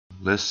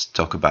let's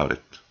talk about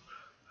it.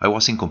 I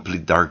was in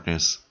complete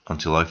darkness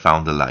until I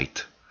found the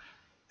light.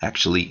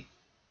 Actually,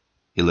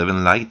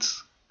 11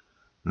 lights,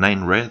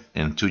 9 red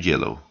and 2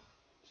 yellow.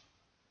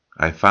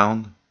 I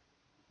found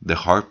the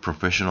Hart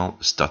Professional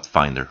Stud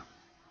Finder.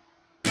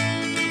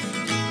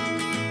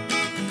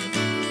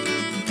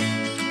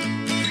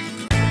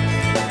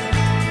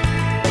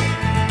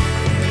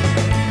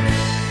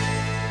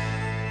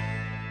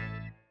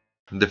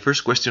 The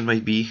first question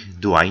might be,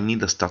 do I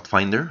need a stud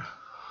finder?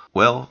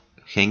 Well,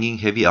 hanging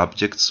heavy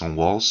objects on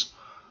walls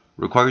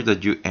require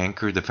that you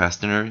anchor the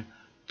fastener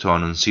to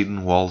an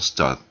unseen wall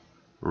stud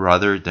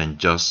rather than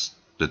just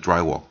the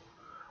drywall.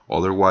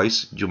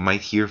 Otherwise, you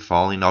might hear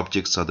falling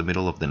objects at the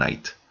middle of the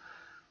night.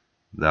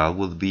 That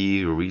would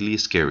be really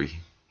scary.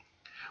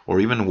 Or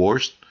even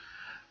worse,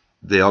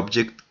 the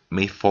object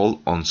may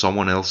fall on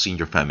someone else in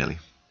your family.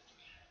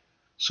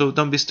 So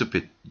don't be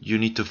stupid. You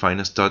need to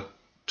find a stud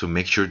to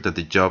make sure that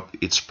the job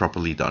is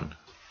properly done.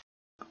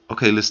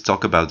 Okay, let's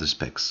talk about the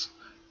specs.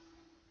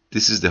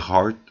 This is the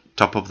Hart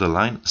top of the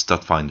line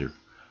stud finder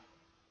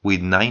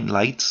with 9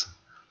 lights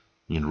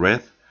in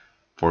red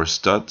for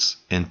studs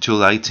and 2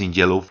 lights in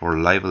yellow for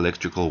live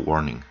electrical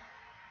warning.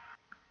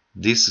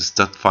 This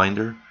stud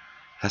finder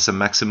has a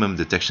maximum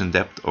detection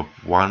depth of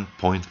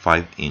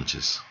 1.5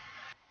 inches.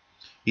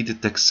 It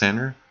detects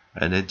center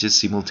and edges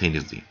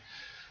simultaneously,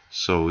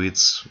 so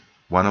it's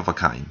one of a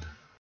kind.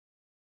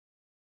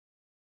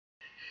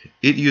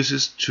 It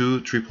uses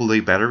 2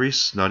 AAA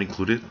batteries, not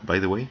included by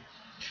the way.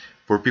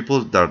 For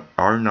people that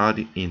are not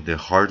in the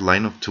Hart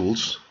line of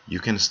tools, you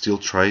can still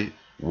try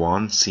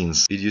one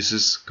since it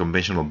uses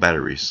conventional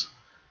batteries,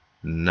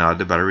 not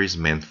the batteries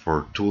meant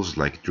for tools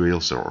like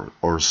drills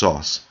or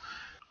saws.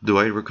 Do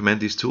I recommend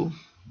this tool?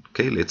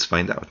 Okay, let's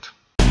find out.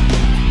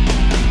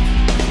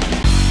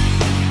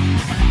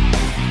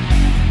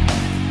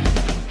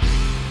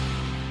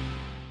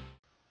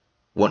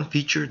 One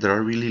feature that I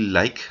really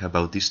like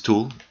about this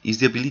tool is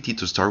the ability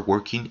to start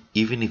working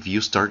even if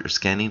you start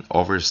scanning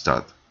over a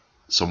stud.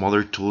 Some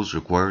other tools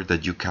require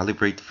that you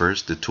calibrate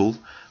first the tool,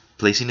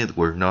 placing it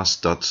where no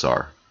studs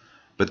are.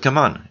 But come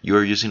on, you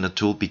are using a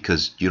tool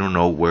because you don't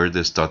know where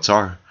the studs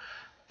are.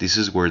 This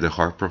is where the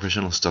Hart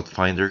Professional Stud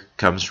Finder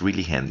comes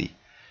really handy,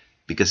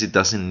 because it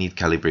doesn't need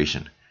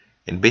calibration.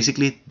 And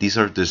basically, these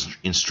are the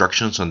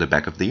instructions on the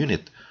back of the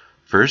unit.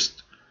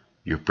 First,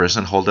 you press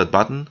and hold that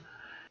button.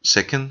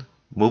 Second,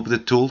 move the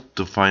tool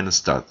to find a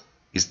stud.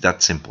 It's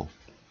that simple.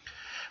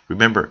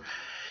 Remember,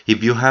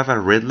 if you have a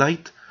red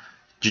light,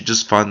 you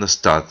just found a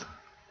stud.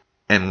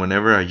 And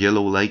whenever a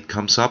yellow light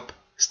comes up,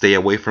 stay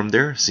away from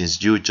there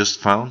since you just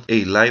found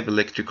a live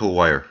electrical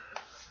wire.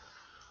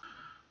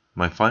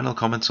 My final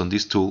comments on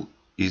this tool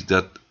is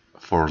that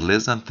for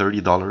less than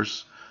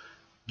 $30,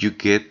 you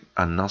get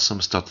an awesome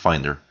stud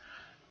finder.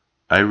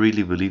 I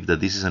really believe that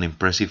this is an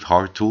impressive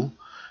Hart tool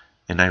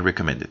and I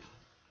recommend it.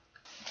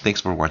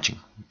 Thanks for watching.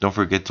 Don't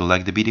forget to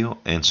like the video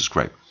and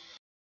subscribe.